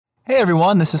Hey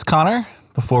everyone, this is Connor.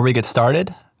 Before we get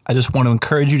started, I just want to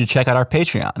encourage you to check out our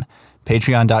Patreon,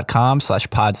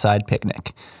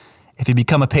 patreon.com/podsidepicnic. If you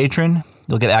become a patron,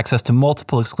 you'll get access to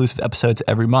multiple exclusive episodes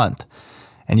every month.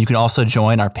 And you can also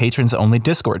join our patrons-only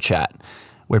Discord chat,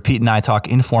 where Pete and I talk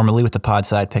informally with the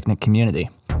Podside Picnic community.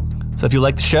 So if you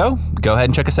like the show, go ahead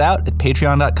and check us out at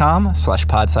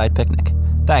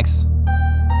patreon.com/podsidepicnic. Thanks.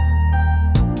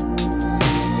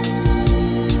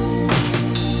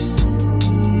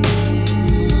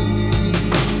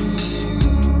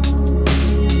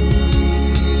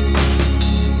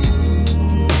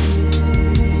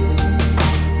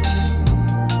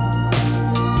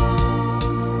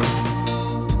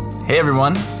 Hey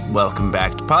everyone, welcome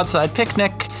back to Podside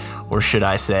Picnic, or should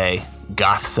I say,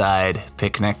 Gothside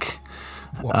Picnic.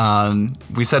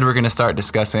 We said we're going to start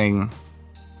discussing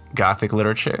Gothic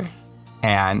literature,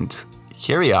 and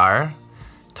here we are,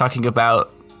 talking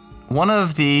about one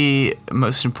of the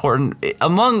most important,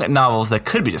 among novels that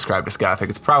could be described as Gothic,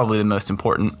 it's probably the most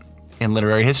important in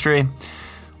literary history,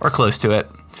 or close to it,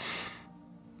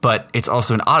 but it's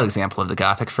also an odd example of the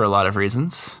Gothic for a lot of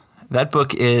reasons. That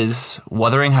book is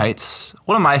Wuthering Heights,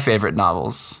 one of my favorite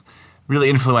novels, really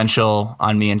influential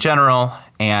on me in general,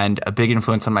 and a big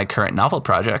influence on my current novel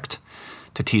project,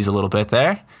 to tease a little bit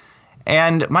there.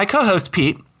 And my co-host,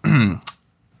 Pete,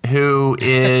 who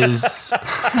is...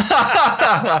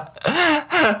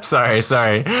 sorry.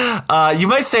 You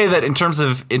might say that in terms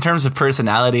of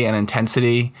personality and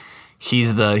intensity,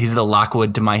 he's the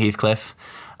Lockwood to my Heathcliff.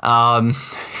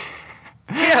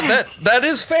 Yeah, that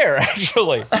is fair,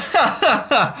 actually.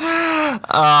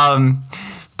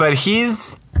 But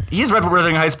he's read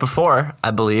Wuthering Heights before,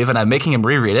 I believe, and I'm making him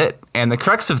reread it. And the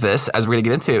crux of this, as we're going to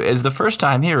get into, is the first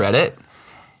time he read it,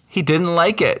 he didn't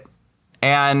like it.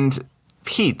 And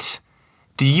Pete,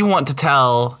 do you want to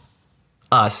tell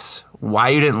us why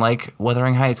you didn't like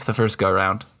Wuthering Heights the first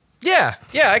go-around? Yeah,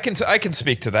 I can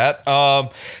speak to that.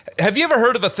 Have you ever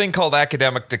heard of a thing called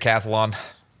academic decathlon?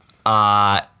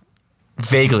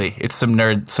 Vaguely. It's some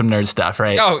nerd stuff,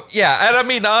 right? Oh, yeah. And I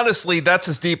mean, honestly, that's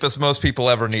as deep as most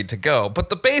people ever need to go. But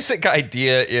the basic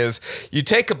idea is you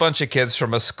take a bunch of kids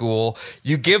from a school,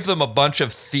 you give them a bunch of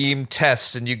themed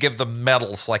tests, and you give them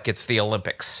medals like it's the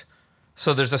Olympics.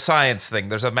 So there's a science thing,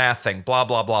 there's a math thing, blah,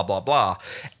 blah, blah, blah, blah.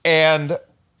 And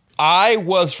I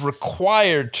was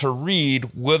required to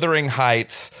read Wuthering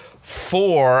Heights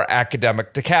for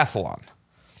academic decathlon.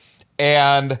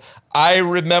 And I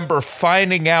remember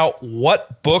finding out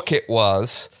what book it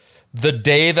was the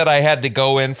day that I had to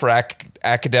go in for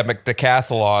academic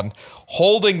decathlon,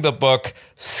 holding the book,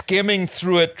 skimming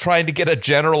through it, trying to get a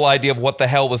general idea of what the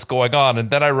hell was going on.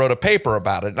 And then I wrote a paper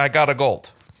about it, and I got a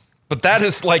gold. But that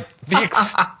is like the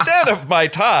extent of my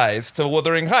ties to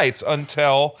Wuthering Heights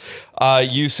until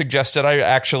you suggested I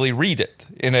actually read it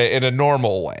in a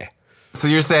normal way. So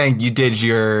you're saying you did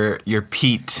your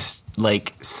Pete...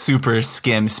 like super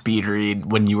skim speed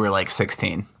read when you were like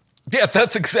 16. Yeah,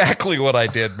 that's exactly what I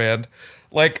did, man.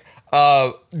 Like,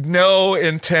 no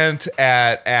intent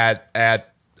at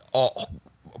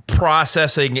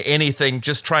processing anything,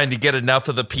 just trying to get enough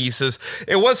of the pieces.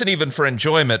 It wasn't even for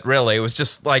enjoyment, really. It was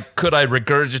just like, could I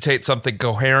regurgitate something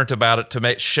coherent about it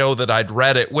to show that I'd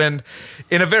read it, when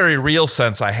in a very real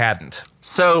sense I hadn't.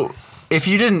 So if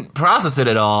you didn't process it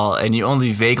at all and you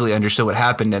only vaguely understood what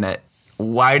happened in it,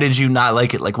 why did you not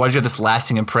like it? Like, why did you have this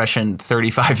lasting impression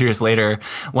 35 years later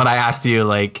when I asked you,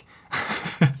 like,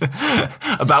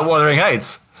 about Wuthering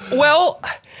Heights? Well,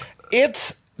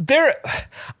 it's there.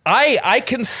 I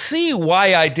can see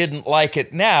why I didn't like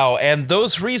it now, and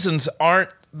those reasons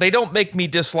they don't make me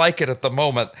dislike it at the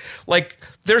moment. Like,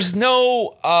 there's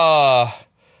no,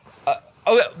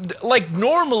 like,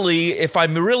 normally, if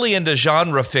I'm really into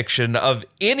genre fiction, of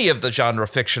any of the genre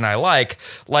fiction I like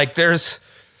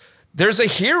there's a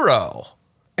hero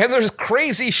and there's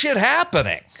crazy shit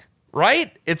happening,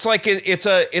 right? It's like it's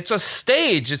a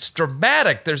stage. It's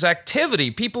dramatic. There's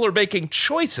activity. People are making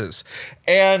choices.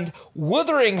 And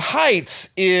Wuthering Heights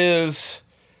is,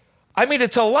 I mean,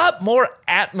 it's a lot more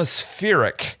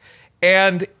atmospheric,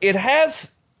 and it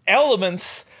has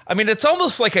elements. I mean, it's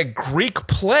almost like a Greek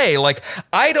play. Like,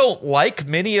 I don't like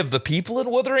many of the people in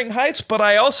Wuthering Heights, but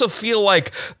I also feel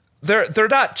like they're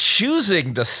not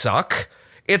choosing to suck.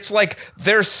 It's like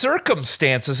their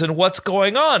circumstances and what's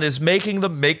going on is making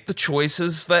them make the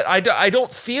choices that I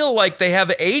don't feel like they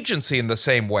have agency in the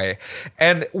same way.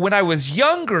 And when I was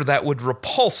younger, that would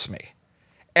repulse me.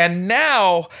 And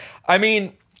now, I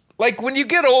mean, Like when you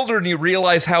get older and you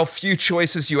realize how few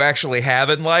choices you actually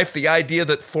have in life, the idea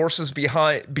that forces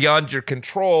beyond your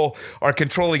control are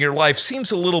controlling your life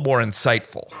seems a little more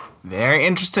insightful. Very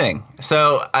interesting.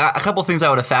 So a couple things I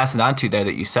would have fastened onto there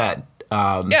that you said.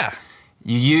 Yeah.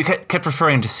 You kept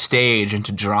referring to stage and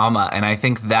to drama, and I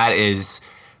think that is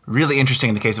really interesting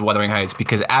in the case of Wuthering Heights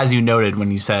because, as you noted when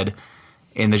you said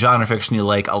in the genre fiction you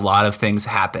like, a lot of things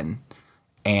happen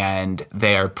and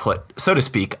they are put, so to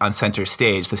speak, on center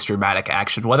stage, this dramatic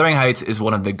action. Wuthering Heights is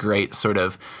one of the great sort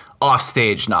of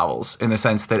offstage novels in the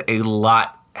sense that a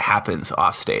lot happens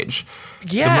offstage.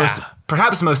 Yeah.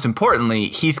 Perhaps most importantly,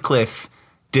 Heathcliff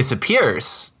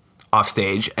disappears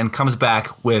offstage and comes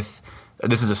back with,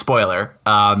 this is a spoiler,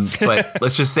 but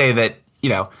let's just say that,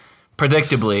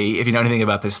 predictably, if you know anything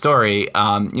about this story,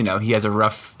 he has a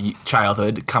rough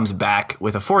childhood, comes back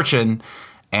with a fortune,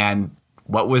 and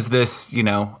what was this,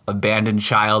 abandoned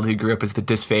child who grew up as the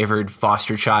disfavored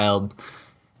foster child?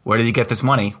 Where did he get this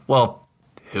money? Well,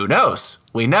 who knows?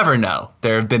 We never know.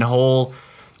 There have been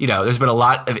there's been a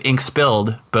lot of ink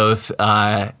spilled, both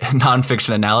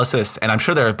nonfiction analysis, and I'm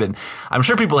sure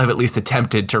people have at least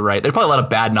attempted to write. There's probably a lot of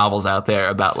bad novels out there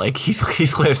about like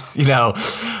Heathcliff's,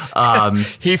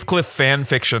 Heathcliff fan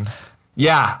fiction.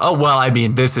 Yeah. Oh, well, I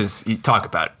mean, you talk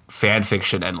about fan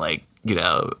fiction and like,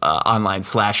 online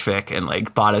 /fic and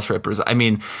like bodice rippers. I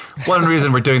mean, one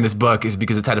reason we're doing this book is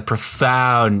because it's had a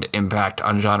profound impact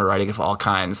on genre writing of all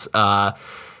kinds.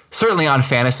 Certainly on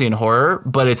fantasy and horror,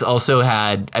 but it's also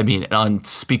had, an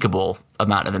unspeakable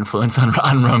amount of influence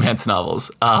on romance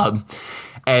novels. And,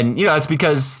 it's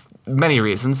because many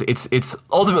reasons. It's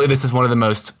ultimately, this is one of the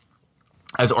most,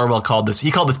 as Orwell called this, he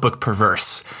called this book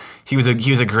perverse. He was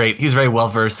very well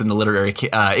versed in the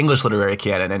English literary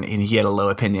canon, and he had a low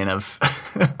opinion of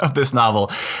of this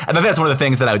novel. And that's one of the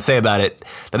things that I would say about it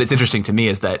that it's interesting to me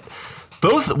is that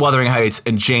both Wuthering Heights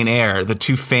and Jane Eyre, the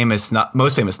two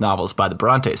most famous novels by the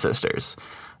Bronte sisters,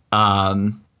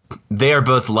 they are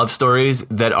both love stories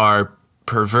that are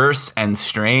perverse and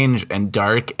strange and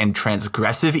dark and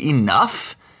transgressive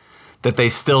enough that they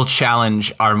still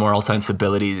challenge our moral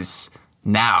sensibilities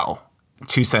now,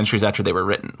 2 centuries after they were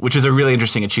written, which is a really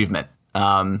interesting achievement.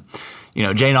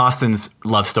 Jane Austen's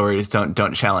love stories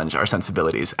don't challenge our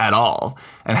sensibilities at all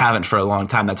and haven't for a long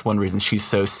time. That's one reason she's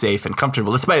so safe and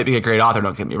comfortable, despite it being a great author,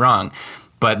 don't get me wrong.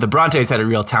 But the Brontes had a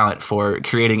real talent for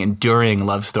creating enduring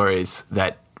love stories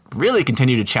that really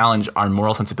continue to challenge our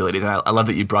moral sensibilities. And I love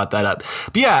that you brought that up.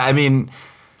 But yeah,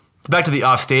 back to the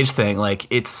offstage thing, like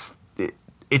it's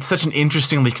such an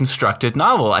interestingly constructed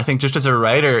novel. I think just as a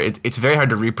writer, it's very hard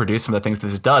to reproduce some of the things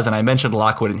this does. And I mentioned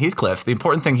Lockwood and Heathcliff. The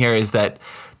important thing here is that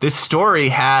this story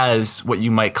has what you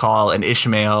might call an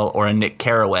Ishmael or a Nick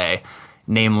Carraway,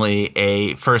 namely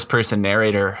a first-person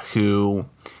narrator who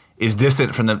is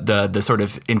distant from the sort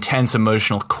of intense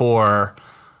emotional core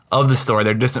of the story.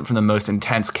 They're distant from the most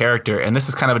intense character. And this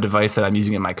is kind of a device that I'm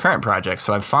using in my current project,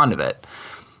 so I'm fond of it.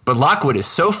 But Lockwood is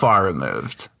so far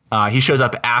removed. He shows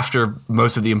up after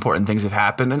most of the important things have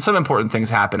happened, and some important things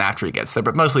happen after he gets there,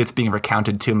 but mostly it's being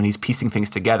recounted to him and he's piecing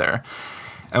things together.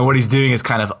 And what he's doing is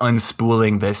kind of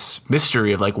unspooling this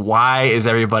mystery of like, why is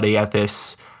everybody at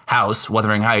this house,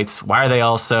 Wuthering Heights, why are they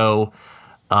all so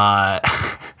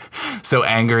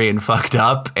angry and fucked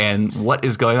up, and what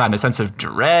is going on? The sense of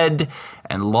dread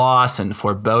and loss and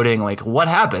foreboding, like what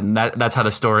happened? That's how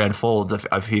the story unfolds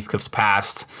of Heathcliff's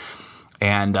past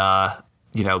and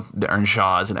the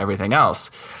Earnshaws and everything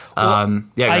else.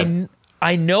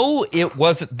 I know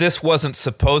this wasn't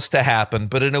supposed to happen,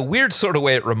 but in a weird sort of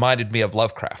way, it reminded me of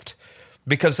Lovecraft.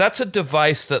 Because that's a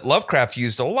device that Lovecraft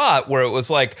used a lot, where it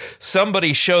was like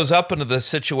somebody shows up into this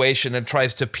situation and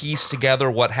tries to piece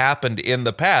together what happened in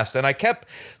the past. And I kept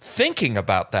thinking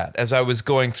about that as I was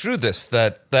going through this,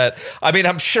 that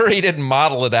I'm sure he didn't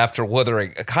model it after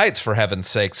Wuthering Heights, for heaven's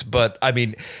sakes, but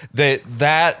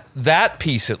that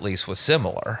piece at least was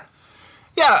similar.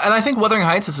 Yeah, and I think Wuthering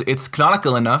Heights it's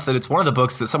canonical enough that it's one of the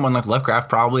books that someone like Lovecraft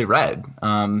probably read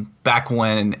back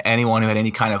when anyone who had any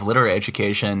kind of literary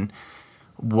education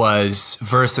was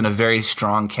versed in a very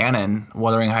strong canon.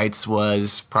 Wuthering Heights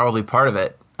was probably part of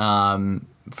it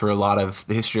for a lot of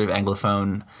the history of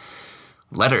Anglophone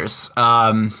letters.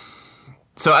 And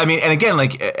again,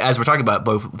 like as we're talking about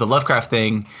both the Lovecraft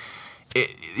thing,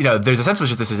 there's a sense in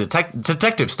which this is a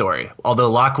detective story,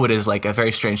 although Lockwood is like a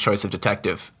very strange choice of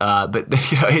detective. But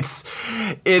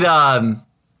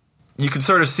you can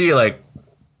sort of see like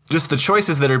just the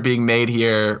choices that are being made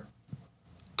here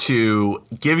to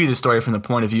give you the story from the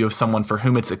point of view of someone for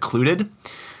whom it's occluded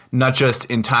not just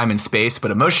in time and space,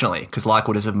 but emotionally, because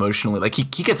Lockwood is emotionally, like he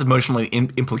gets emotionally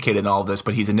implicated in all of this,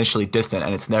 but he's initially distant,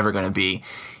 and it's never going to be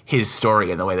his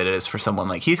story in the way that it is for someone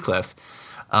like Heathcliff.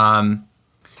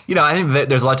 I think that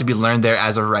there's a lot to be learned there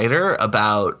as a writer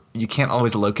about you can't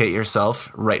always locate yourself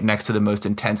right next to the most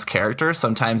intense character.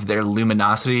 Sometimes their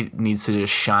luminosity needs to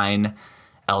just shine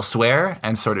elsewhere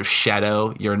and sort of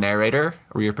shadow your narrator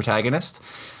or your protagonist.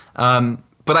 But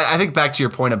I think back to your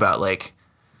point about like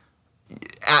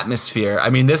atmosphere. I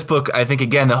mean, this book, I think,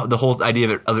 again, the whole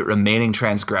idea of it remaining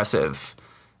transgressive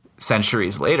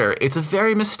centuries later, it's a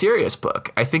very mysterious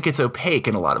book. I think it's opaque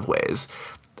in a lot of ways.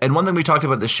 And one thing we talked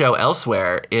about the show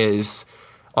elsewhere is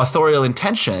authorial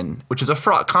intention, which is a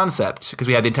fraught concept because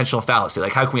we have the intentional fallacy.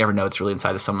 Like, how can we ever know it's really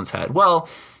inside of someone's head? Well,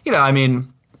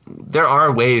 there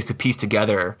are ways to piece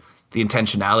together the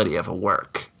intentionality of a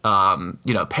work.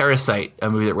 Parasite, a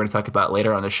movie that we're going to talk about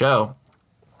later on the show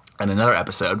in another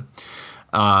episode.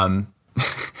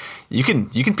 You can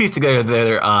piece together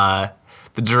the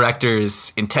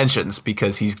director's intentions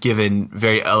because he's given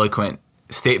very eloquent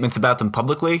statements about them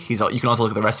publicly. You can also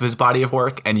look at the rest of his body of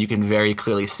work, and you can very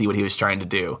clearly see what he was trying to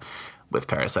do with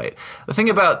Parasite. The thing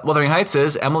about Wuthering Heights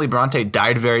is Emily Bronte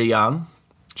died very young.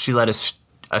 She led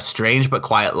a strange but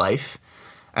quiet life.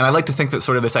 And I like to think that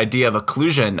sort of this idea of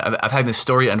occlusion, of having this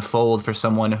story unfold for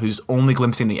someone who's only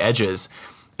glimpsing the edges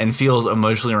and feels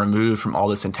emotionally removed from all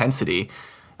this intensity.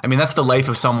 I mean, that's the life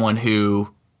of someone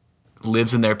who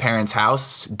lives in their parents'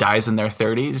 house, dies in their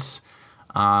 30s,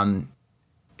 and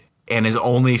is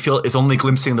only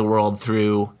glimpsing the world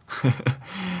through,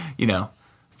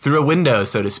 through a window,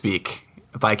 so to speak,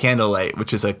 by candlelight,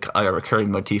 which is a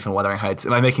recurring motif in Wuthering Heights.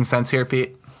 Am I making sense here,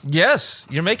 Pete? Yes,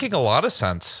 you're making a lot of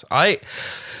sense. Can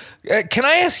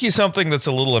I ask you something that's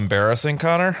a little embarrassing,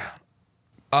 Connor?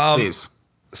 Please.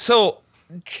 So,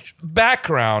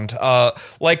 background,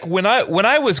 like when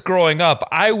I was growing up,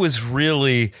 I was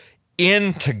really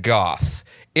into goth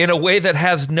in a way that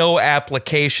has no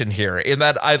application here, in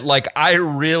that I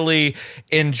really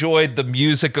enjoyed the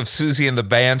music of Susie and the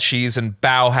Banshees and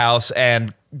Bauhaus,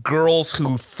 and girls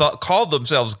who called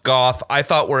themselves goth I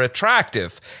thought were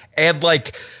attractive. And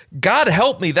God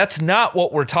help me, that's not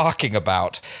what we're talking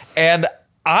about. And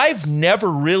I've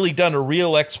never really done a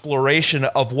real exploration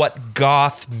of what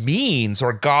goth means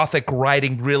or gothic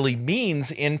writing really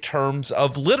means in terms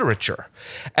of literature.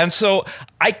 And so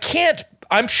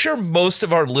I'm sure most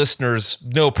of our listeners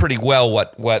know pretty well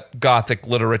what gothic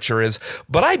literature is,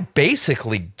 but I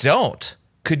basically don't.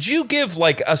 Could you give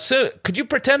could you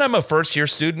pretend I'm a first year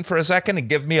student for a second and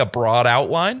give me a broad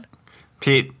outline?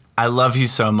 Pete, I love you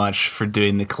so much for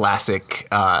doing the classic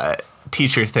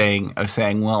teacher thing of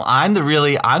saying, well, I'm the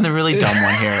really dumb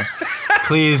one here.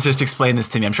 Please just explain this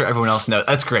to me. I'm sure everyone else knows.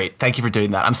 That's great. Thank you for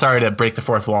doing that. I'm sorry to break the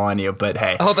fourth wall on you, but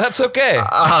hey. Oh, that's okay.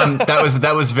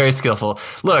 That was very skillful.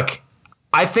 Look,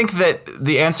 I think that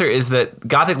the answer is that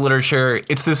Gothic literature,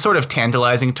 it's this sort of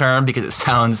tantalizing term because it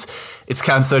sounds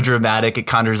so dramatic. It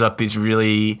conjures up these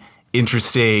really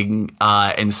interesting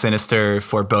and sinister,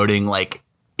 foreboding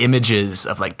images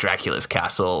of Dracula's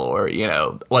castle or,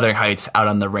 Wuthering Heights out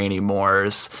on the rainy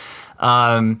moors.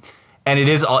 And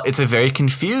it's a very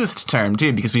confused term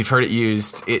too, because we've heard it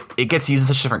used, it gets used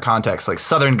in such different contexts, like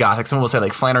Southern Gothic. Someone will say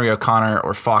Flannery O'Connor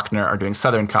or Faulkner are doing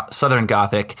Southern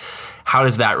Gothic. How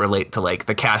does that relate to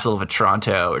the Castle of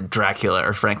Otranto or Dracula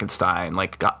or Frankenstein,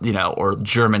 or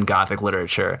German Gothic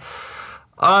literature?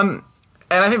 And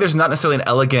I think there's not necessarily an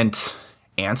elegant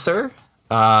answer.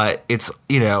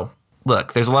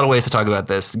 Look, there's a lot of ways to talk about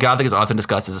this. Gothic is often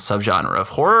discussed as a subgenre of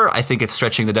horror. I think it's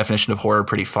stretching the definition of horror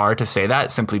pretty far to say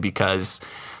that, simply because,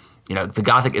 the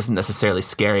Gothic isn't necessarily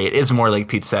scary. It is more, like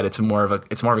Pete said, it's more of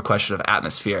a question of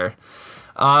atmosphere.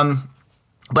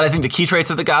 But I think the key traits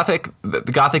of the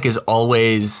Gothic is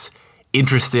always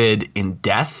interested in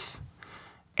death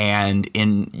and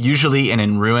usually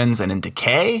in ruins and in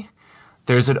decay.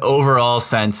 There's an overall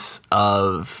sense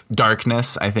of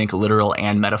darkness, I think, literal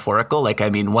and metaphorical.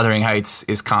 Wuthering Heights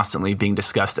is constantly being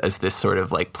discussed as this sort of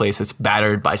place that's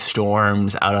battered by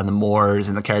storms out on the moors,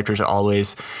 and the characters are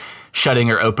always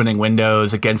shutting or opening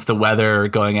windows against the weather, or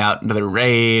going out into the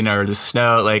rain or the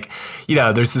snow.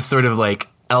 There's this sort of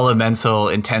elemental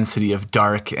intensity of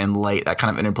dark and light, that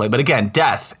kind of interplay. But again,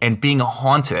 death and being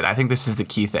haunted, I think this is the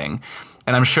key thing.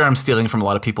 And I'm sure I'm stealing from a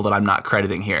lot of people that I'm not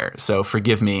crediting here, so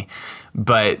forgive me.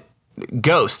 But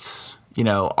ghosts,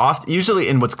 usually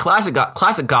in what's classic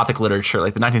Gothic literature,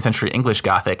 like the 19th century English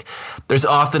Gothic, there's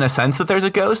often a sense that there's a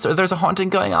ghost or there's a haunting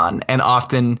going on. And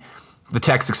often the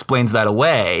text explains that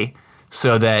away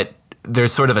so that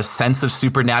there's sort of a sense of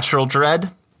supernatural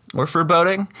dread or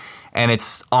foreboding. And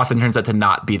it's often turns out to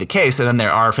not be the case. And then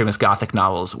there are famous Gothic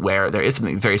novels where there is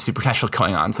something very supernatural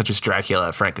going on, such as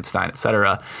Dracula, Frankenstein,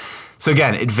 etc. So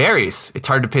again, it varies. It's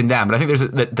hard to pin down. But I think there's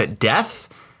that death,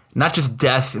 not just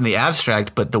death in the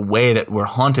abstract, but the way that we're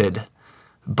haunted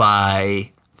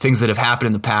by things that have happened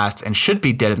in the past and should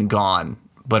be dead and gone,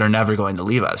 but are never going to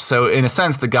leave us. So in a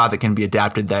sense, the Gothic can be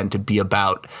adapted then to be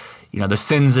about, the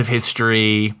sins of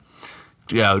history,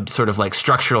 sort of like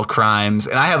structural crimes.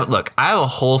 And I have a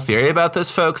whole theory about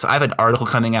this, folks. I have an article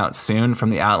coming out soon from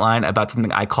the Outline about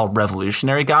something I call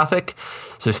revolutionary Gothic.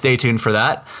 So stay tuned for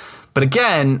that. But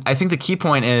again, I think the key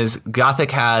point is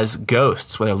Gothic has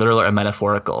ghosts, whether literal or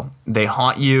metaphorical. They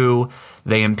haunt you.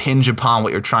 They impinge upon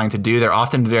what you're trying to do. They're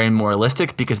often very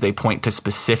moralistic because they point to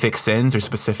specific sins or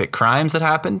specific crimes that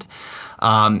happened.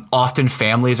 Often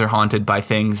families are haunted by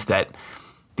things that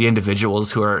the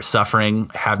individuals who are suffering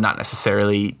have not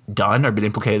necessarily done or been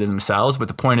implicated in themselves. But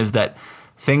the point is that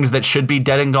things that should be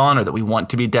dead and gone or that we want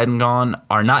to be dead and gone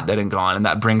are not dead and gone. And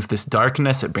that brings this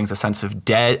darkness. It brings a sense of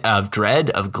dread,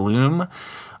 of gloom,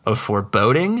 of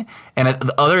foreboding. And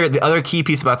the other key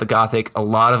piece about the Gothic, a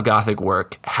lot of Gothic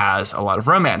work has a lot of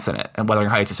romance in it. And Wuthering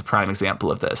Heights is a prime example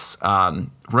of this.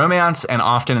 Romance, and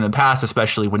often in the past,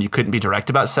 especially when you couldn't be direct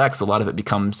about sex, a lot of it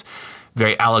becomes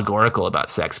very allegorical about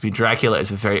sex. I mean, Dracula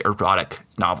is a very erotic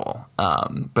novel,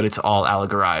 but it's all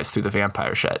allegorized through the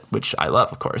vampire shit, which I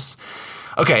love, of course.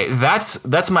 Okay,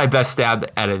 that's my best stab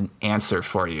at an answer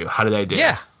for you. How did I do?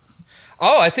 Yeah.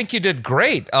 Oh, I think you did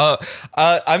great.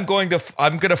 I'm going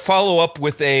to follow up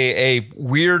with a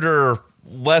weirder,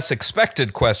 less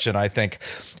expected question, I think.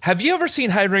 Have you ever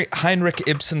seen Heinrich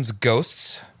Ibsen's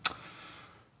Ghosts?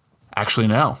 Actually,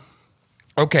 no.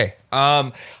 Okay.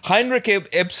 Heinrich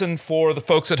Ibsen, for the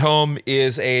folks at home,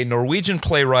 is a Norwegian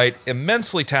playwright,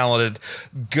 immensely talented.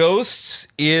 Ghosts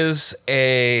is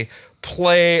a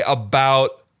play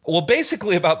about,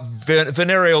 basically about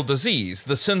venereal disease,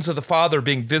 the sins of the father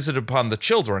being visited upon the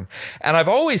children. And I've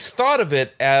always thought of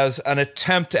it as an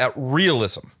attempt at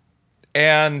realism.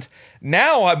 And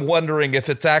now I'm wondering if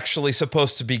it's actually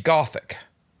supposed to be Gothic.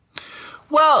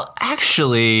 Well,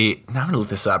 actually, I'm going to look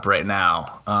this up right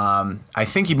now. I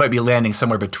think you might be landing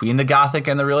somewhere between the Gothic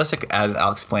and the realistic, as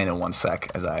I'll explain in one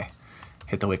sec as I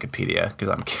hit the Wikipedia, because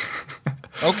I'm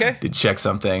okay. Did check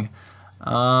something.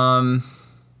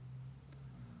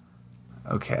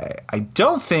 Okay, I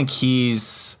don't think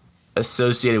he's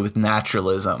associated with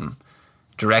naturalism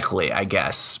directly, I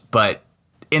guess, but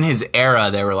in his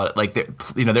era, there were a lot of,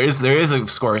 there is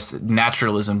of course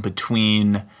naturalism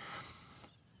between.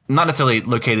 Not necessarily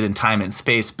located in time and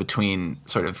space between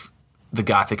sort of the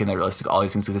Gothic and the realistic, all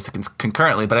these things exist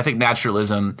concurrently, but I think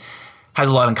naturalism has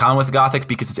a lot in common with Gothic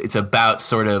because it's about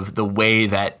sort of the way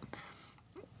that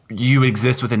you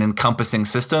exist within encompassing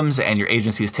systems and your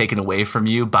agency is taken away from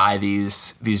you by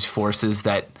these forces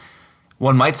that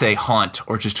one might say haunt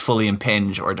or just fully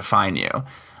impinge or define you.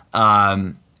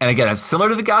 And again, it's similar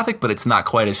to the Gothic, but it's not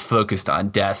quite as focused on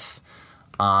death,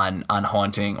 on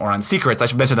haunting, or on secrets. I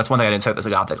should mention that's one thing I didn't say that's a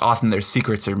Gothic. Often there's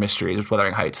secrets or mysteries, which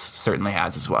Wuthering Heights certainly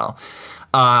has as well.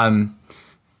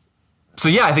 So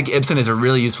yeah, I think Ibsen is a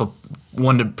really useful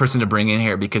person to bring in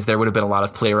here because there would have been a lot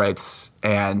of playwrights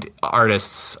and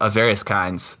artists of various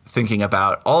kinds thinking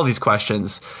about all of these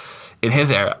questions in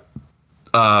his era,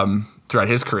 throughout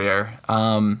his career.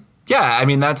 Yeah, I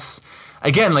mean that's.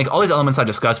 Again, like all these elements I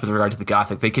discussed with regard to the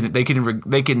Gothic, they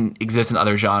can exist in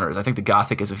other genres. I think the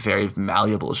Gothic is a very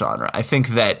malleable genre. I think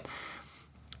that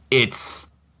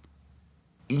it's,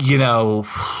 it's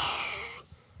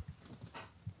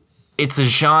a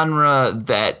genre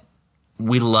that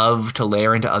we love to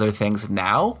layer into other things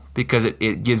now because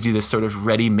it gives you this sort of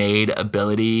ready-made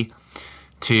ability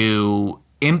to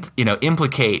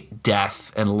implicate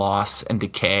death and loss and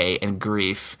decay and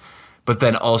grief, but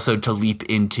then also to leap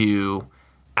into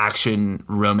action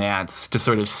romance to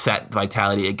sort of set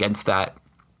vitality against that.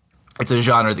 It's a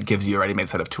genre that gives you a ready-made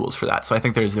set of tools for that. So I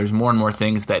think there's more and more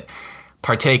things that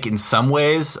partake in some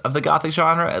ways of the Gothic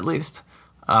genre, at least.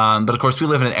 But of course, we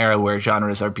live in an era where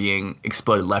genres are being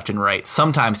exploded left and right,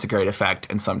 sometimes to great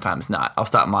effect and sometimes not. I'll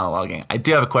stop monologuing. I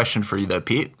do have a question for you, though,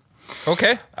 Pete.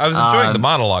 Okay. I was enjoying the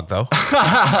monologue, though.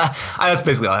 That's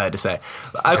basically all I had to say.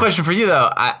 I have a question for you, though.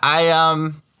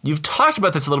 You've talked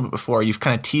about this a little bit before. You've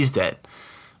kind of teased it.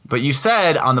 But you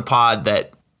said on the pod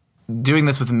that doing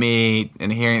this with me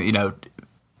and hearing,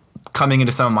 coming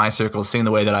into some of my circles, seeing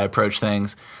the way that I approach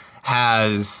things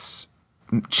has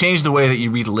changed the way that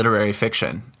you read literary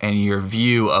fiction and your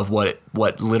view of what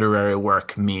literary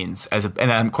work means.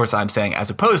 And of course I'm saying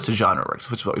as opposed to genre works,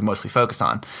 which is what we mostly focus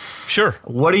on. Sure.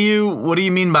 What do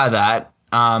you mean by that?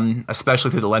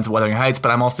 especially through the lens of Wuthering Heights, but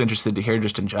I'm also interested to hear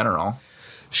just in general.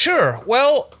 Sure.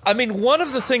 Well, I mean, one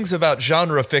of the things about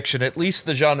genre fiction, at least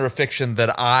the genre fiction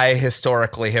that I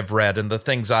historically have read and the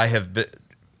things I have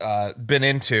been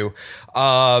into,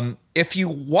 if you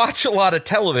watch a lot of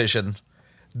television,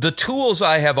 the tools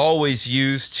I have always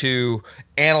used to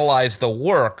analyze the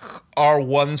work are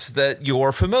ones that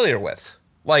you're familiar with.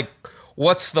 Like,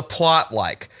 what's the plot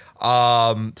like?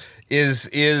 Are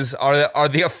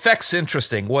the effects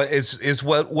interesting? What is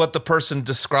what the person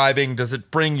describing? Does it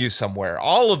bring you somewhere?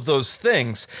 All of those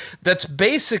things. That's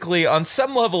basically, on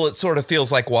some level, it sort of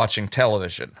feels like watching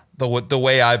television. The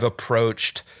way I've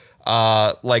approached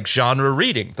like genre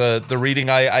reading, the reading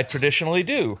I traditionally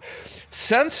do.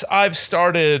 Since I've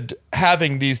started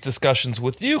having these discussions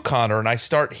with you, Connor, and I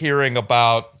start hearing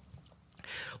about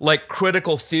like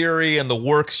critical theory and the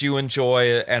works you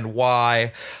enjoy and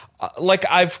why, like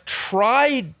I've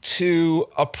tried to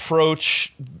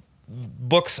approach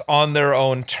books on their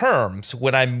own terms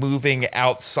when I'm moving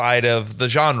outside of the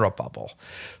genre bubble.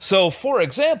 So, for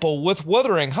example, with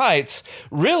Wuthering Heights,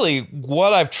 really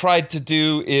what I've tried to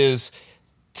do is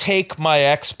take my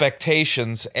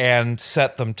expectations and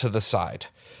set them to the side.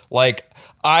 Like,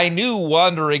 I knew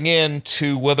wandering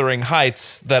into Wuthering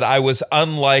Heights that I was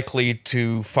unlikely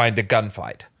to find a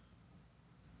gunfight.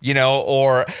 You know,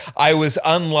 or I was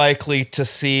unlikely to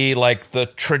see like the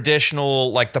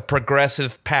traditional, like the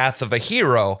progressive path of a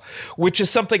hero, which is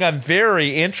something I'm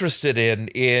very interested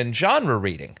in genre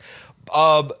reading.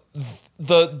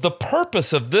 The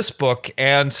purpose of this book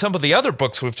and some of the other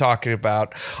books we've talked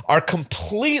about are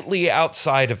completely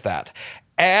outside of that,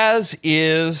 as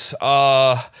is,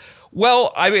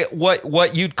 well, I mean,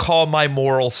 what you'd call my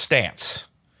moral stance.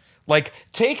 Like,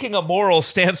 taking a moral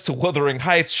stance to Wuthering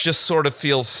Heights just sort of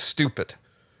feels stupid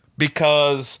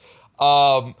because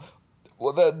the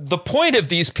point of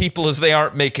these people is they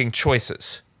aren't making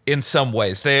choices in some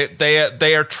ways.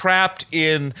 They are trapped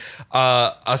in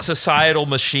a societal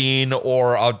machine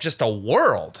or just a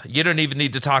world. You don't even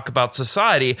need to talk about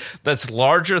society that's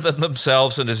larger than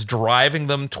themselves and is driving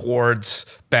them towards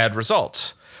bad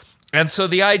results. And so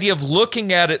the idea of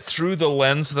looking at it through the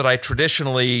lens that I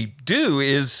traditionally do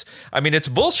is, I mean, it's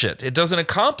bullshit. It doesn't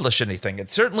accomplish anything. It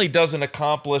certainly doesn't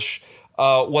accomplish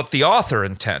what the author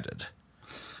intended.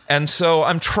 And so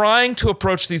I'm trying to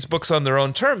approach these books on their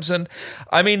own terms. And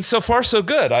I mean, so far, so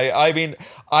good. I mean,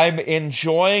 I'm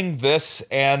enjoying this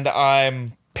and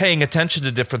I'm paying attention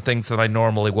to different things than I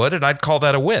normally would. And I'd call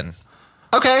that a win.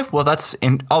 Okay, well, that's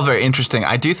all very interesting.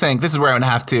 I do think this is where I'm going to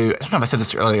have to, I don't know if I said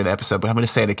this earlier in the episode, but I'm going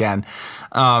to say it again.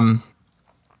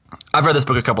 I've read this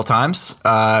book a couple times.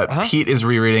 Pete is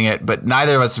rereading it, but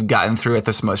neither of us have gotten through it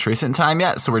this most recent time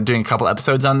yet. So we're doing a couple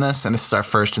episodes on this, and this is our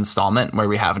first installment where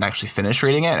we haven't actually finished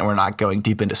reading it, and we're not going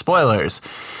deep into spoilers.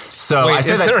 So wait,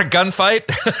 is there a gunfight?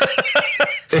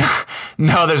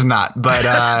 No, there's not.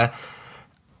 But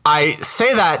I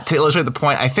say that to illustrate the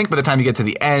point. I think by the time you get to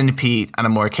the end, Pete, on a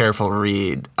more careful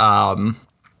read,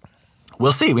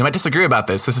 we'll see. We might disagree about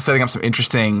this. This is setting up some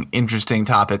interesting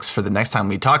topics for the next time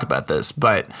we talk about this.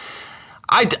 But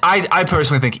I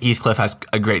personally think Heathcliff has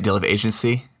a great deal of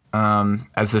agency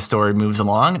as this story moves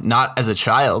along. Not as a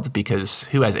child, because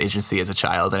who has agency as a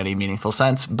child in any meaningful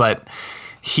sense? But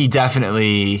he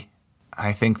definitely,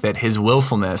 I think that his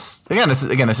willfulness, this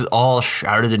is all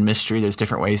shrouded in mystery. There's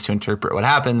different ways to interpret what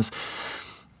happens.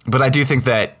 But I do think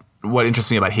that what interests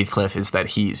me about Heathcliff is that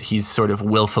he's sort of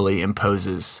willfully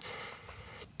imposes,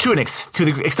 to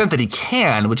the extent that he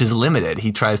can, which is limited,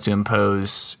 he tries to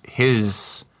impose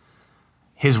his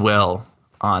will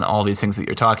on all these things that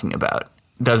you're talking about.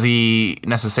 Does he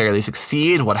necessarily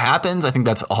succeed? What happens? I think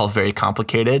that's all very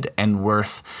complicated and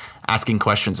worth asking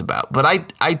questions about. But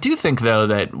I do think, though,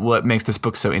 that what makes this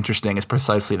book so interesting is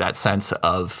precisely that sense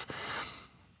of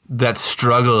that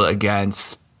struggle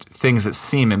against things that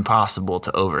seem impossible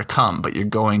to overcome, but you're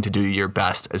going to do your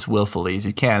best as willfully as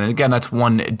you can. And again, that's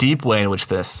one deep way in which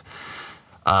this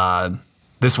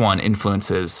one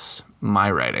influences my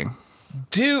writing.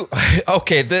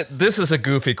 This is a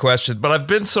goofy question, but I've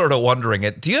been sort of wondering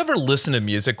it. Do you ever listen to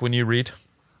music when you read?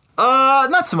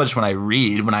 Not so much when I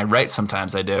read. When I write,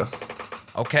 sometimes I do.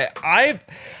 Okay,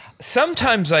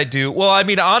 sometimes I do. Well, I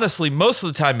mean, honestly, most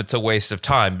of the time it's a waste of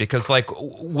time because, like,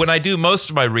 when I do most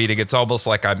of my reading, it's almost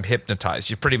like I'm hypnotized.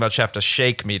 You pretty much have to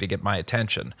shake me to get my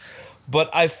attention. But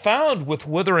I found with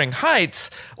Wuthering Heights,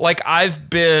 like, I've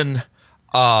been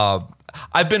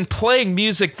playing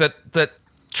music that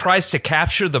tries to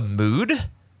capture the mood.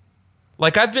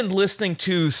 Like, I've been listening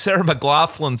to Sarah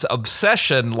McLachlan's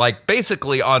Obsession, like,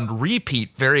 basically on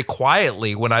repeat very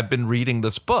quietly when I've been reading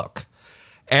this book.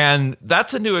 And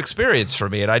that's a new experience for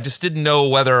me. And I just didn't know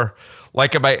whether,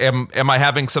 like, am I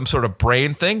having some sort of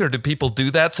brain thing, or do people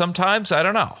do that sometimes? I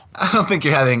don't know. I don't think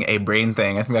you're having a brain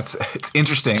thing. I think it's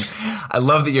interesting. I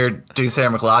love that you're doing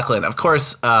Sarah McLachlan. Of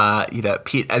course,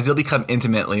 Pete, as you'll become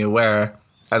intimately aware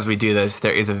as we do this,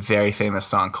 there is a very famous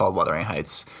song called Wuthering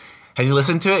Heights. Have you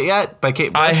listened to it yet by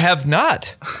Kate Bush? I have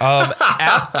not.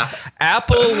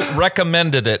 Apple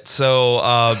recommended it, so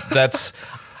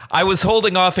I was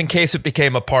holding off in case it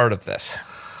became a part of this.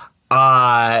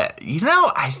 I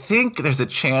think there's a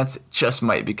chance it just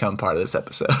might become part of this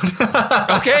episode.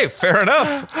 Okay, fair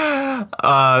enough.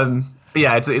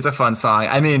 Yeah, it's a fun song.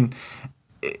 I mean,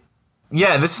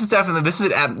 this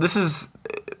is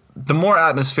the more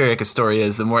atmospheric a story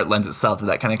is, the more it lends itself to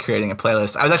that kind of creating a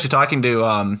playlist. I was actually talking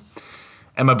to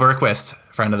Emma Berquist,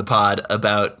 friend of the pod,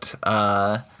 about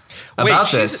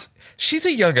this. She's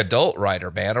a young adult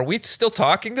writer, man. Are we still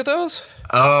talking to those?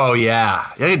 Oh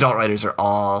yeah, young adult writers are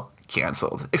all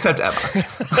canceled except Emma.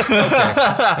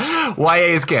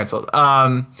 YA is canceled.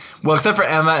 Well, except for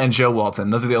Emma and Joe Walton.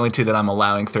 Those are the only two that I'm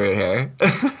allowing through here.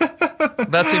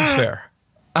 That seems fair.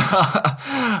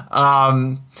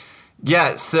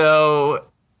 Yeah, so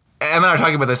Emma and I were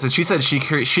talking about this, and she said she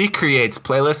creates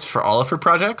playlists for all of her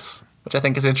projects, which I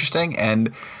think is interesting.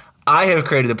 And I have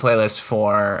created a playlist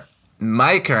for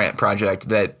my current project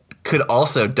that could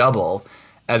also double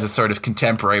as a sort of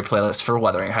contemporary playlist for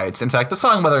Wuthering Heights. In fact, the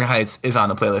song Wuthering Heights is on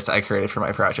the playlist I created for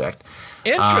my project.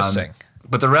 Interesting.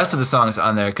 But the rest of the songs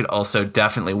on there could also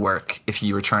definitely work if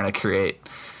you were trying to create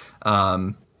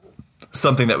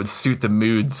something that would suit the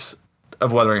moods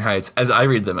of Wuthering Heights, as I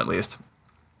read them at least.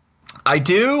 I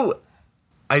do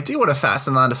want to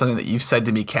fasten on to something that you've said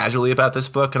to me casually about this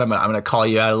book, and I'm going to call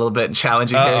you out a little bit and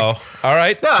challenge you here. All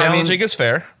right. No, challenging is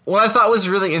fair. What I thought was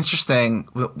really interesting,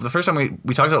 the first time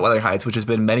we talked about Wuthering Heights, which has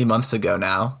been many months ago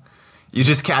now, you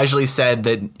just casually said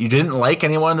that you didn't like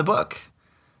anyone in the book,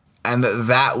 and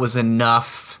that was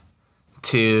enough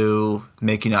to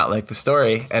make you not like the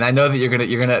story. And I know that you're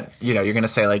gonna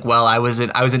say like, well, I was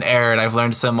in error and I've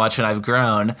learned so much and I've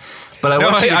grown. But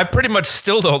I pretty much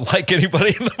still don't like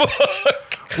anybody in the book.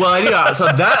 Well, I do. So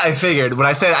that I figured when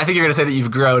I said, I think you're going to say that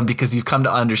you've grown because you've come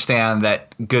to understand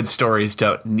that good stories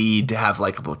don't need to have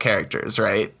likable characters,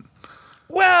 right?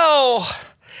 Well,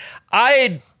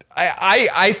 I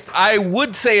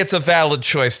would say it's a valid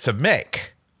choice to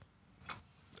make.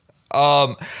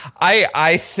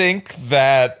 I think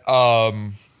that,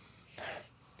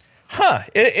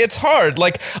 it's hard.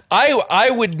 Like I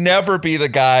would never be the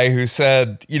guy who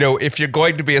said, if you're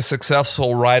going to be a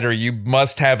successful writer, you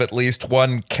must have at least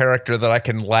one character that I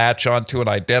can latch onto and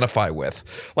identify with.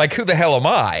 Like, who the hell am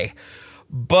I?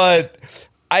 But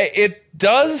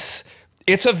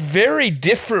it's a very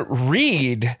different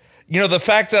read. The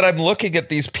fact that I'm looking at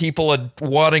these people and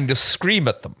wanting to scream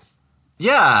at them.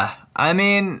 Yeah. I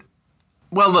mean,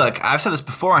 well, look, I've said this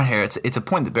before on here. It's a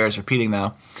point that bears repeating,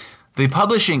 though. The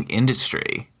publishing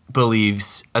industry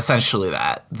believes essentially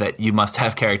that you must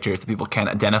have characters that people can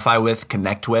identify with,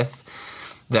 connect with,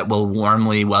 that will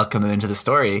warmly welcome them into the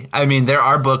story. I mean, there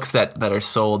are books that are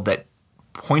sold that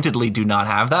pointedly do not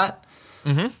have that,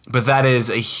 but that is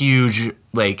a huge,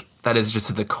 that is just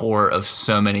at the core of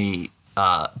so many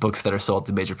books that are sold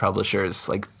to major publishers.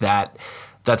 Like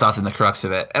that's often the crux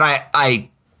of it. And I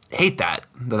hate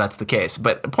that's the case.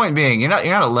 But the point being, you're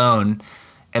not alone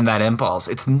in that impulse.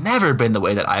 It's never been the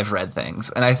way that I've read things.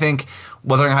 And I think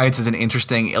Wuthering Heights is an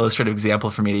interesting illustrative example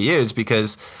for me to use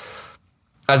because,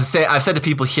 as I say, I've said to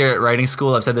people here at writing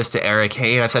school, I've said this to Eric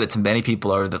Hain, I've said it to many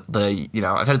people, or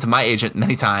I've said it to my agent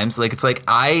many times. Like, it's like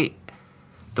the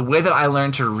way that I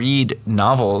learned to read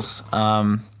novels,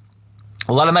 a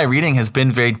lot of my reading has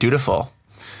been very dutiful.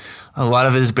 A lot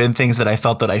of it has been things that I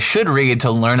felt that I should read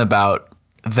to learn about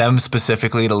them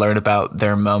specifically, to learn about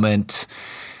their moment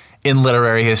in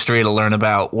literary history, to learn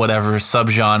about whatever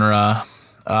subgenre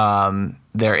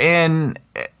they're in,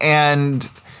 and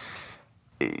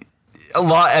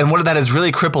what that has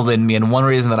really crippled in me, and one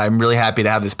reason that I'm really happy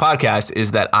to have this podcast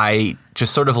is that I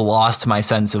just sort of lost my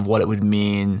sense of what it would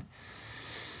mean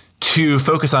to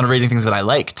focus on reading things that I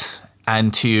liked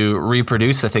and to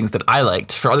reproduce the things that I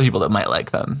liked for other people that might like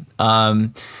them.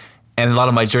 And a lot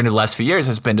of my journey the last few years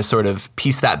has been to sort of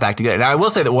piece that back together. Now, I will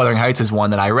say that Wuthering Heights is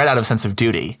one that I read out of a sense of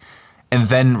duty and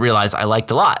then realized I liked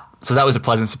a lot. So that was a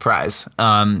pleasant surprise.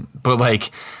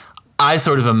 But I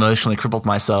sort of emotionally crippled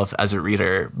myself as a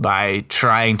reader by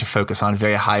trying to focus on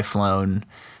very high-flown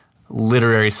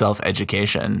literary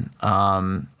self-education,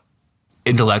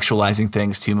 intellectualizing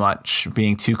things too much,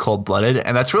 being too cold-blooded.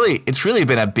 And it's really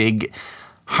been a big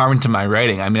harm to my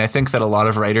writing. I mean, I think that a lot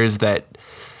of writers that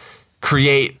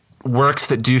create works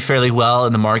that do fairly well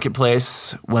in the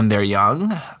marketplace when they're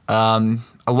young.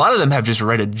 A lot of them have just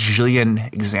read a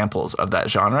jillion examples of that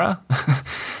genre.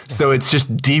 So it's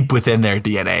just deep within their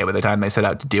DNA by the time they set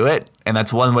out to do it. And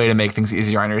that's one way to make things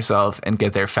easier on yourself and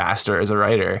get there faster as a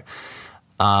writer.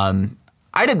 I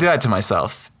didn't do that to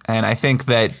myself. And I think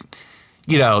that,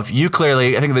 I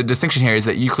think the distinction here is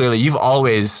that you've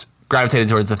always gravitated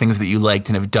towards the things that you liked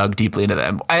and have dug deeply into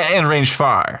them and ranged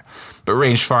far. But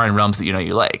range far in realms that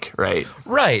you like, right?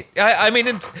 Right. I mean,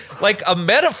 it's like a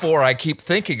metaphor I keep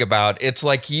thinking about. It's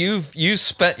like you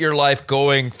spent your life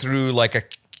going through like a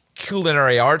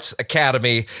culinary arts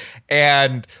academy,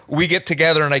 and we get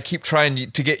together and I keep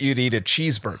trying to get you to eat a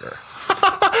cheeseburger.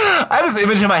 I have this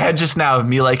image in my head just now of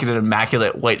me like in an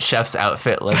immaculate white chef's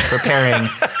outfit, like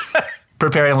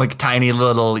preparing like tiny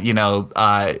little,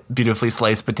 beautifully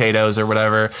sliced potatoes or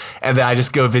whatever. And then I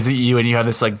just go visit you and you have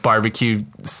this like barbecue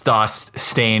sauce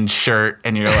stained shirt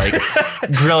and you're like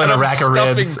grilling a rack of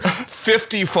ribs.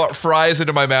 50 fries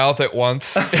into my mouth at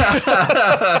once.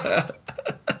 Yeah,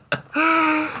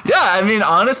 I mean,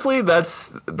 honestly, there's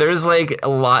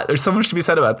so much to be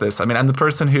said about this. I mean, I'm the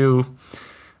person who,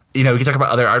 we can talk about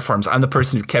other art forms. I'm the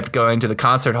person who kept going to the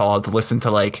concert hall to listen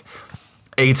to like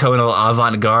atonal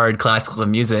avant-garde classical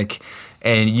music,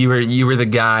 and you were the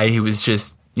guy who was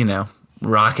just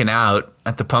rocking out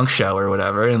at the punk show or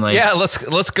whatever, and like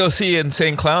let's go see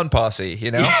Insane Clown Posse.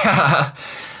 Yeah,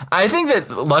 I think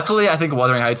that luckily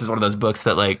Wuthering Heights is one of those books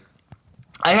that like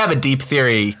I have a deep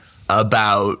theory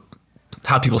about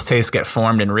how people's tastes get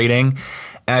formed in reading,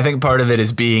 and I think part of it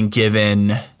is being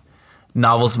given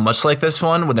novels much like this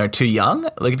one when they're too young.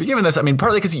 Like if you're given this, I mean,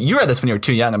 partly because you read this when you were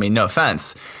too young. I mean, no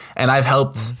offense. And I've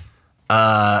helped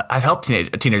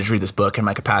teenagers read this book in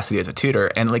my capacity as a tutor.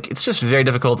 And like, it's just very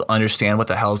difficult to understand what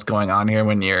the hell's going on here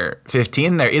when you're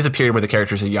 15. There is a period where the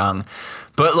characters are young,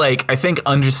 but like, I think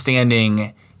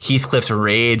understanding Heathcliff's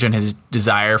rage and his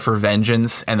desire for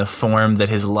vengeance and the form that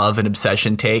his love and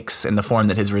obsession takes and the form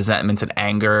that his resentments and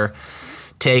anger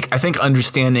take, I think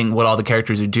understanding what all the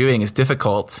characters are doing is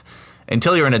difficult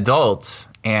until you're an adult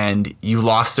and you've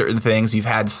lost certain things, you've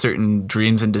had certain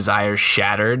dreams and desires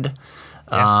shattered,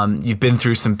 you've been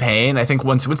through some pain. I think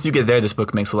once you get there, this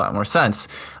book makes a lot more sense.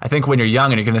 I think when you're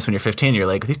young and you're given this when you're 15, you're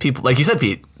like, these people, like you said,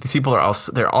 Pete, these people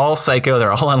they're all psycho,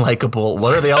 they're all unlikable.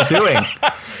 What are they all doing?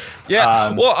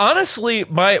 Yeah. Well, honestly,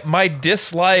 my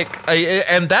dislike,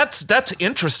 and that's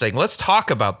interesting. Let's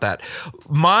talk about that.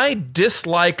 My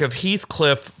dislike of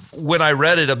Heathcliff when I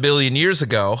read it a million years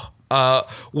ago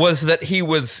was that he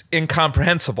was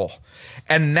incomprehensible.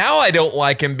 And now I don't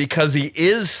like him because he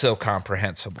is so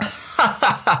comprehensible.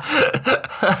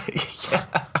 Yeah.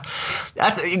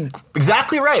 That's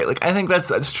exactly right. Like, I think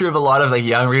that's true of a lot of like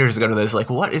young readers who go to this, like,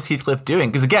 what is Heathcliff doing?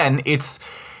 Because again, it's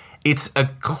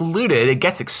occluded, it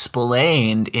gets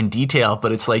explained in detail,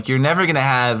 but it's like you're never going to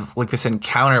have like this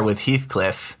encounter with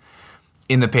Heathcliff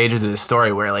in the pages of the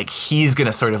story where like he's going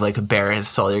to sort of like bare his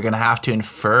soul. You're going to have to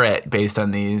infer it based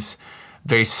on these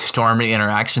very stormy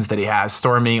interactions that he has,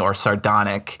 stormy or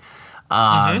sardonic,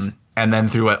 and then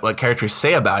through what characters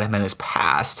say about him in his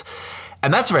past.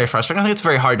 And that's very frustrating. I think it's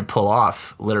very hard to pull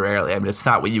off literarily. I mean, it's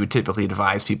not what you would typically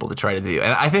advise people to try to do.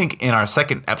 And I think in our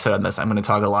second episode on this, I'm going to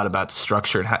talk a lot about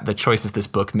structure and the choices this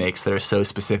book makes that are so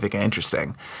specific and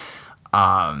interesting.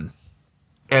 And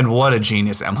what a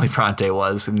genius Emily Bronte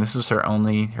was. And this was her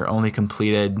only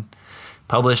completed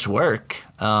published work.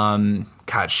 God,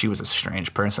 she was a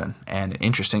strange person and an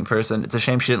interesting person. It's a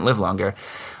shame she didn't live longer.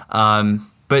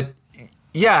 But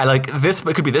yeah, like this,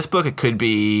 it could be this book. It could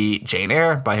be Jane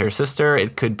Eyre by her sister.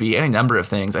 It could be any number of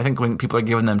things. I think when people are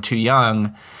given them too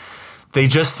young, they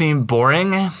just seem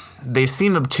boring. They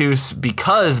seem obtuse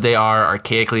because they are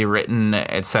archaically written,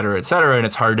 et cetera, and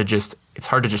it's hard to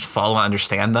just follow and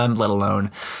understand them, let alone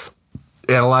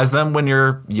analyze them when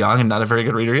you're young and not a very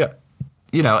good reader yet.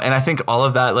 And I think all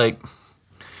of that like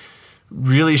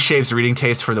really shapes reading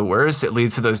taste for the worse. It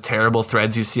leads to those terrible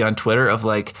threads you see on Twitter of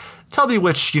like, tell me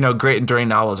which, great enduring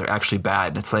novels are actually bad.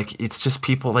 And it's like, it's just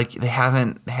people like they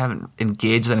haven't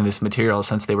engaged in this material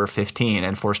since they were 15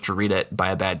 and forced to read it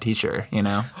by a bad teacher,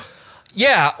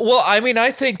 Yeah. Well, I mean,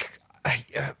 I think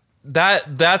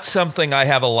that's something I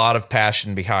have a lot of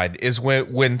passion behind is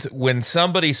when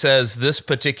somebody says this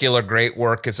particular great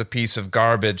work is a piece of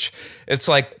garbage, it's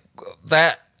like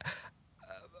that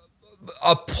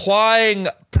applying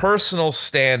personal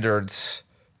standards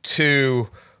to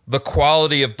the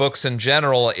quality of books in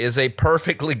general is a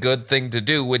perfectly good thing to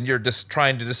do when you're just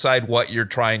trying to decide what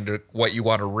you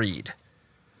want to read.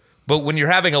 But when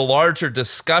you're having a larger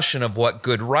discussion of what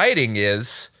good writing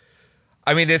is,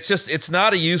 I mean, it's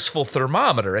not a useful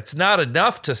thermometer. It's not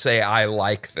enough to say, I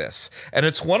like this. And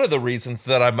it's one of the reasons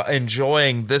that I'm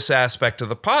enjoying this aspect of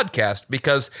the podcast,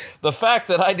 because the fact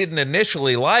that I didn't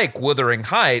initially like Wuthering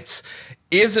Heights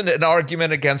isn't an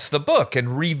argument against the book.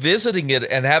 And revisiting it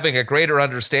and having a greater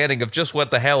understanding of just what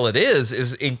the hell it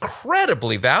is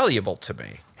incredibly valuable to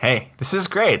me. Hey, this is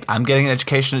great. I'm getting an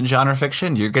education in genre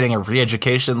fiction. You're getting a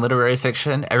re-education in literary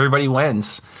fiction. Everybody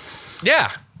wins.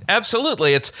 Yeah.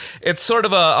 Absolutely. It's sort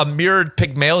of a mirrored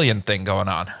Pygmalion thing going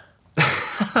on.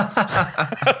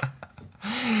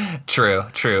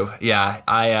 True. Yeah.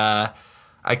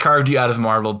 I carved you out of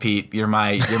marble, Pete. You're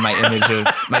my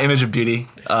image of beauty.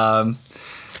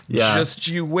 Yeah. Just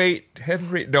you wait,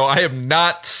 Henry. No, I am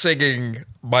not singing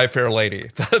My Fair Lady.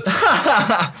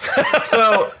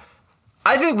 So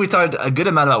I think we talked a good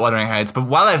amount about Wuthering Heights, but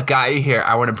while I've got you here,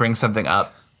 I want to bring something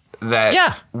up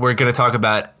that we're going to talk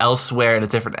about elsewhere in a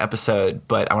different episode,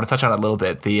 but I want to touch on it a little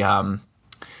bit. The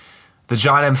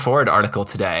John M. Ford article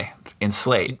today in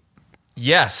Slate.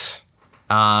 Yes.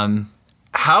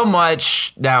 How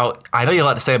much, now, I know you have a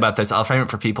lot to say about this. I'll frame it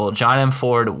for people. John M.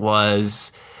 Ford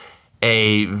was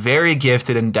a very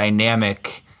gifted and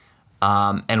dynamic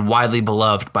and widely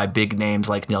beloved by big names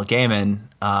like Neil Gaiman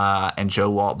and Joe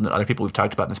Walton and other people we've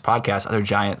talked about in this podcast, other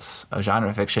giants of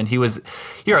genre fiction. He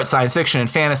wrote science fiction and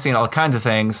fantasy and all kinds of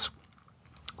things.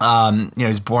 He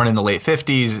was born in the late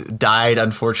 50s, died,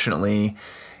 unfortunately,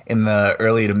 in the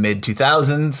early to mid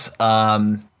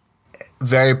 2000s.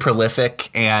 Very prolific,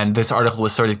 and this article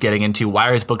was sort of getting into why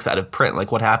are his books out of print?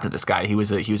 Like, what happened to this guy? He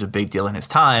was a big deal in his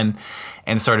time,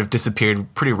 and sort of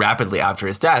disappeared pretty rapidly after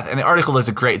his death. And the article is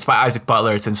it's by Isaac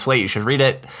Butler. It's in Slate. You should read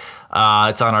it.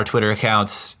 It's on our Twitter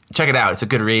accounts. Check it out. It's a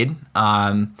good read.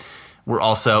 We're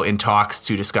also in talks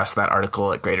to discuss that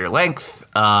article at greater length.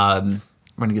 We're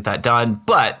going to get that done.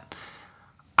 But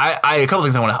a couple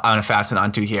things I want to fasten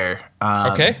onto here.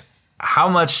 Okay. How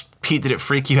much, Pete, did it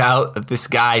freak you out that this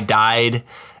guy died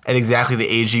at exactly the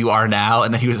age you are now,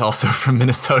 and that he was also from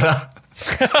Minnesota?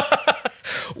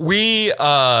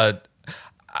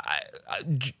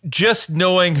 Just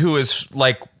knowing who is,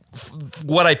 like,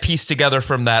 what I pieced together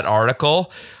from that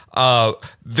article,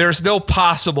 there's no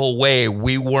possible way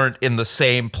we weren't in the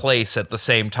same place at the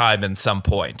same time in some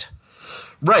point.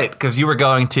 Right, because you were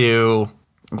going to,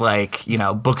 like,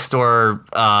 bookstore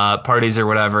parties or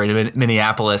whatever in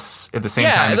Minneapolis at the same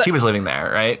time as he was living there,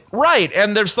 right? Right,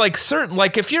 and there's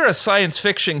if you're a science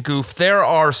fiction goof, there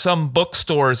are some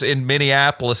bookstores in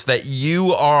Minneapolis that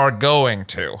you are going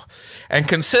to. And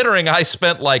considering I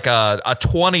spent like a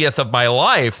 20th of my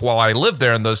life while I lived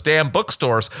there in those damn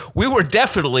bookstores, we were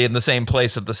definitely in the same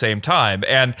place at the same time.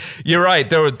 And you're right.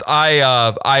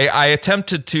 I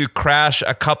attempted to crash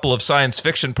a couple of science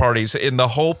fiction parties in the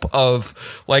hope of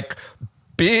like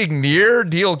being near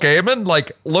Neil Gaiman.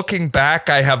 Like, looking back,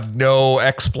 I have no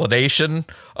explanation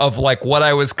of like what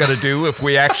I was going to do if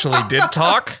we actually did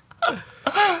talk.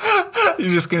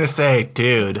 You're just going to say,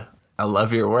 dude, I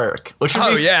love your work. Which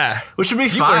would be you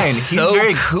fine. He's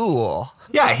very cool.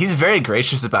 Yeah, he's very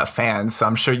gracious about fans, so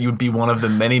I'm sure you would be one of the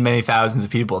many, many thousands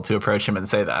of people to approach him and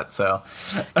say that. So,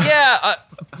 yeah,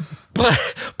 but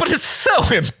it's so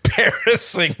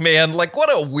embarrassing, man. Like, what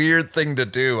a weird thing to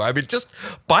do. I mean, just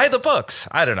buy the books.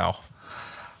 I don't know.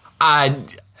 I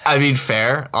mean,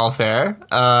 fair, all fair.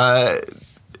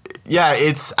 Yeah,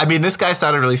 this guy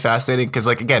sounded really fascinating because,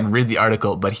 like, again, read the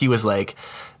article, but he was like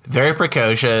very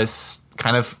precocious,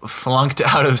 kind of flunked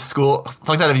out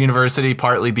of university,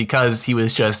 partly because he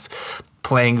was just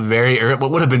playing what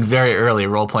would have been very early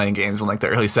role-playing games in like the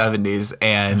early 70s,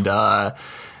 and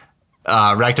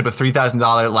racked up a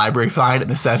 $3,000 library fine in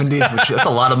the 70s, which that's a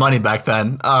lot of money back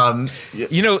then.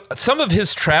 Some of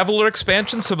his Traveler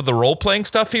expansions, some of the role-playing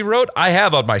stuff he wrote, I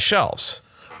have on my shelves.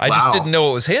 I just didn't know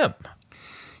it was him.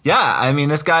 Yeah, I mean,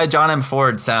 this guy, John M.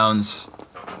 Ford, sounds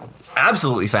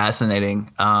absolutely fascinating.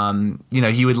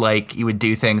 He would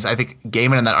do things. I think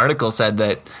Gaiman in that article said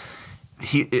that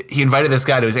he invited this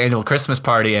guy to his annual Christmas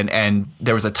party, and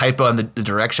there was a typo in the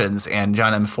directions, and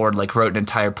John M. Ford like wrote an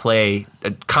entire play,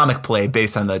 a comic play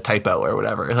based on the typo or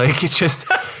whatever. Like, it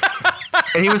just,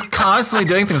 and he was constantly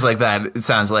doing things like that. It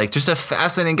sounds like just a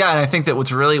fascinating guy. And I think that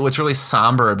what's really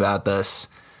somber about this,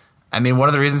 I mean, one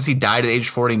of the reasons he died at age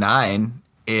 49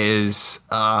 is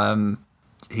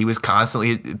he was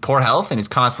constantly poor health, and he's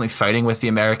constantly fighting with the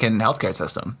American healthcare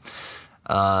system.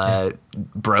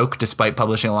 Broke despite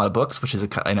publishing a lot of books, which is a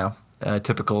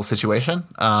typical situation.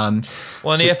 And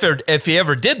if he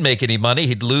ever did make any money,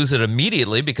 he'd lose it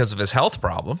immediately because of his health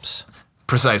problems.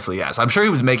 Precisely, yes. I'm sure he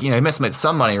was making, he must have made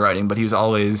some money writing, but he was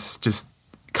always just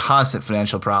constant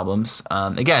financial problems.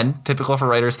 Again, typical for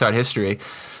writers throughout history.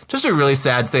 Just a really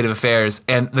sad state of affairs.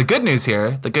 And the good news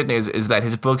is that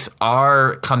his books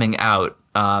are coming out.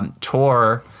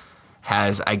 Tor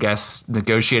has, I guess,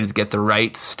 negotiated to get the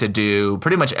rights to do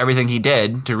pretty much everything he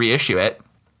did to reissue it.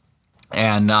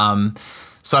 And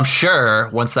so I'm sure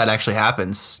once that actually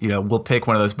happens, we'll pick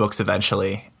one of those books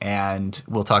eventually, and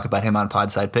we'll talk about him on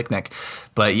Podside Picnic.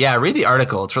 But yeah, read the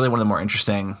article. It's really one of the more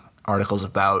interesting articles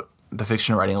about the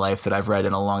fiction writing life that I've read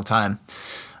in a long time.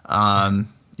 I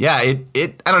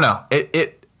don't know.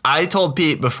 I told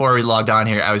Pete before we logged on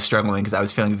here I was struggling because I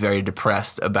was feeling very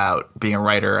depressed about being a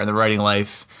writer and the writing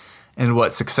life and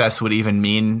what success would even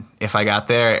mean if I got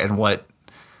there and what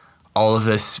all of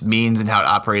this means and how it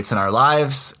operates in our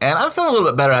lives. And I'm feeling a little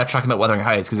bit better after talking about Wuthering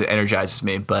Heights because it energizes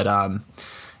me. But,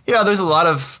 there's a lot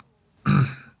of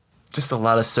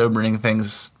sobering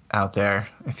things out there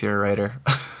if you're a writer.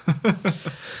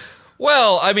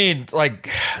 Well, I mean, like,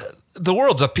 the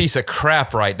world's a piece of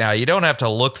crap right now. You don't have to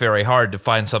look very hard to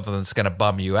find something that's going to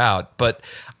bum you out. But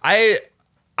I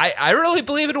really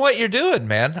believe in what you're doing,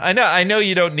 man. I know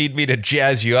you don't need me to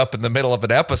jazz you up in the middle of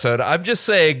an episode. I'm just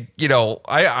saying,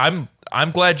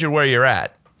 I'm glad you're where you're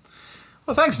at.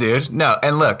 Well, thanks, dude. No,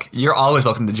 and look, you're always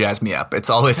welcome to jazz me up. It's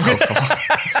always helpful.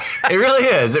 It really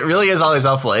is. It really is always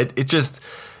helpful. It just,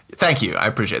 thank you. I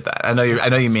appreciate that. I know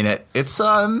you mean it. It's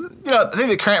I think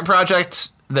the current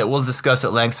project that we'll discuss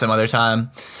at length some other time.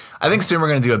 I think soon we're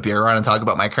going to do a beer run and talk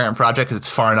about my current project because it's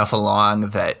far enough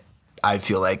along that I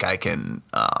feel like I can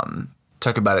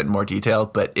talk about it in more detail.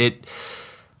 But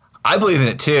I believe in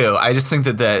it too. I just think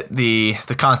that the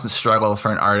constant struggle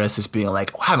for an artist is being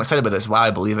like, wow, I'm excited about this. Wow,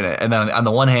 I believe in it. And then on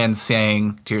the one hand,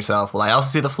 saying to yourself, well, I also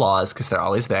see the flaws because they're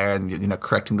always there, and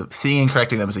seeing and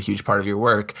correcting them is a huge part of your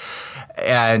work.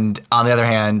 And on the other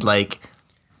hand, like,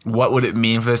 what would it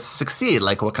mean for this to succeed?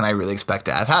 Like, what can I really expect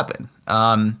to have happen?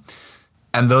 And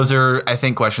those are, I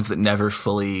think, questions that never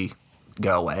fully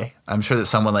go away. I'm sure that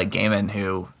someone like Gaiman,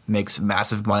 who makes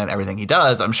massive money on everything he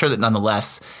does, I'm sure that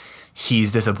nonetheless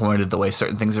he's disappointed the way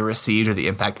certain things are received or the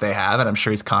impact they have, and I'm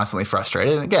sure he's constantly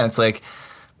frustrated. And again, it's like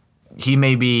he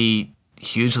may be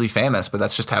hugely famous, but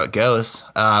that's just how it goes.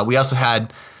 We also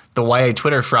had the YA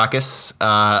Twitter fracas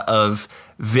of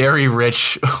very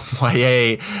rich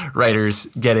YA writers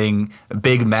getting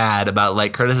big mad about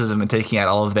light criticism and taking out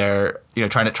all of their,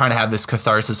 trying to have this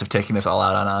catharsis of taking this all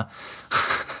out on a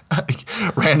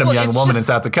random young woman in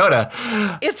South Dakota.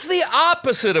 It's the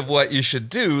opposite of what you should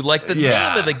do. Like, the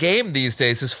name of the game these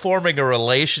days is forming a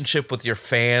relationship with your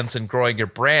fans and growing your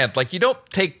brand. Like, you don't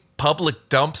take public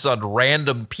dumps on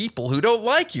random people who don't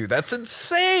like you. That's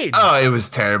insane. Oh, it was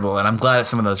terrible. And I'm glad that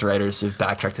some of those writers have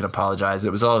backtracked and apologized.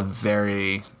 It was all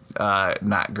very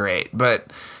not great.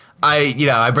 But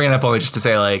I bring it up only just to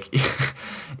say, like,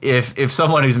 if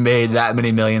someone who's made that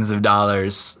many millions of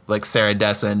dollars, like Sarah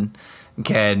Dessen,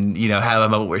 can, have a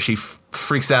moment where she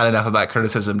freaks out enough about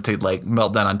criticism to, like,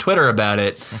 melt down on Twitter about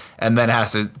it, and then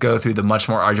has to go through the much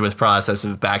more arduous process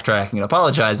of backtracking and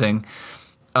apologizing.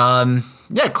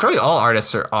 Clearly all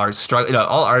artists are struggling.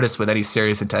 All artists with any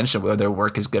serious intention, whether their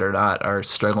work is good or not, are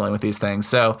struggling with these things.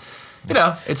 So,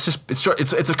 it's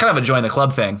a kind of a join the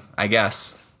club thing, I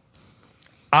guess.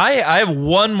 I have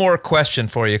one more question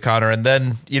for you, Connor, and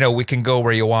then, we can go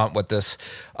where you want with this.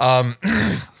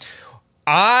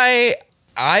 I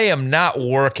am not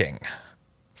working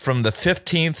from the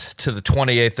 15th to the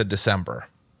 28th of December.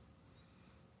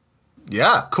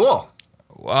 Yeah, cool.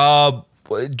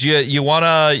 Do you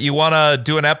wanna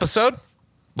do an episode,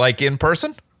 like, in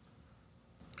person?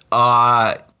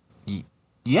 Yeah,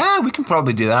 we can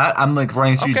probably do that. I'm, like,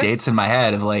 running through dates in my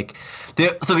head of, like,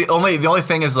 the only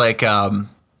thing is, like, I'm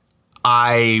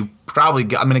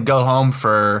gonna go home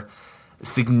for a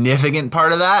significant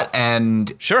part of that,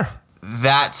 and sure,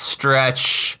 that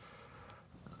stretch.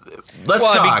 Let's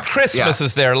talk. I mean, Christmas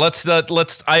is there.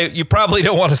 You probably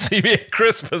don't want to see me at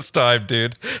Christmas time,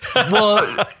 dude.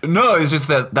 Well, no, it's just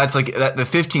that's like the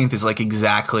 15th is like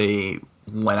exactly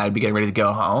when I'd be getting ready to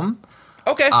go home.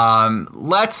 Okay.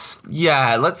 Let's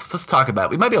talk about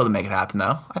it. We might be able to make it happen,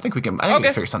 though. I think we can. We can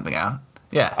figure something out.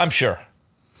 Yeah, I'm sure.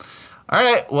 All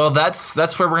right. Well, that's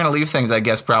where we're gonna leave things, I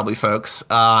guess. Probably, folks.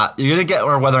 You're gonna get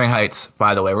more Wuthering Heights.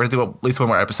 By the way, we're gonna do at least one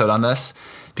more episode on this,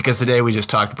 because today we just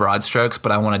talked broad strokes,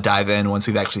 but I want to dive in once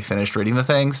we've actually finished reading the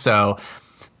thing. So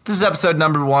this is episode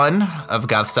number 1 of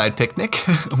Gothside Picnic,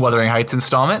 Wuthering Heights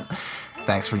installment.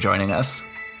 Thanks for joining us.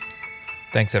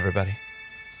 Thanks, everybody.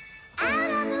 Out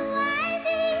on the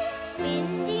winding,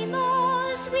 windy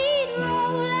moors we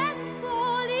roll and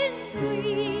fall in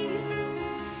grief.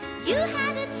 You